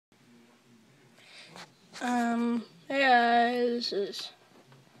Hey guys, this is,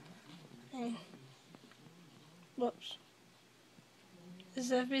 whoops. This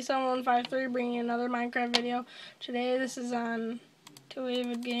is FB7153 bringing you another Minecraft video. Today this is on Two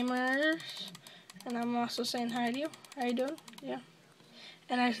Avid Gamers, and I'm also saying hi to you. How you doing? Yeah.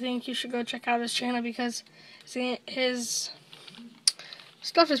 And I think you should go check out his channel because his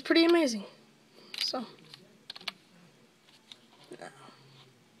stuff is pretty amazing. So,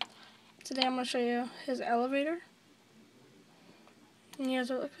 today I'm going to show you his elevator. And here's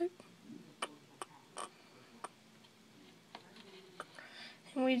what it looks like.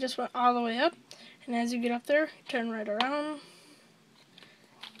 And we just went all the way up. And as you get up there, turn right around.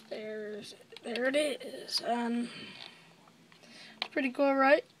 There it is. It's pretty cool,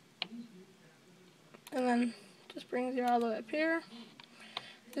 right? And then just brings you all the way up here.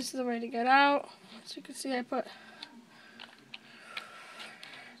 This is the way to get out. As you can see, I put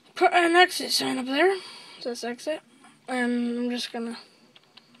an exit sign up there. Says exit. And I'm just gonna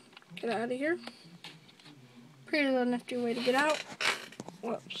get out of here. Pretty little nifty way to get out.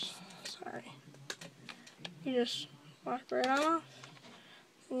 Whoops. Sorry. You just walk right on off.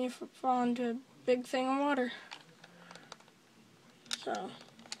 And you fall into a big thing of water. So.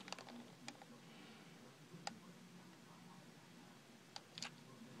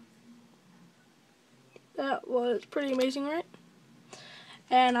 That was pretty amazing, right?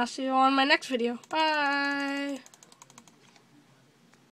 And I'll see you on my next video. Bye!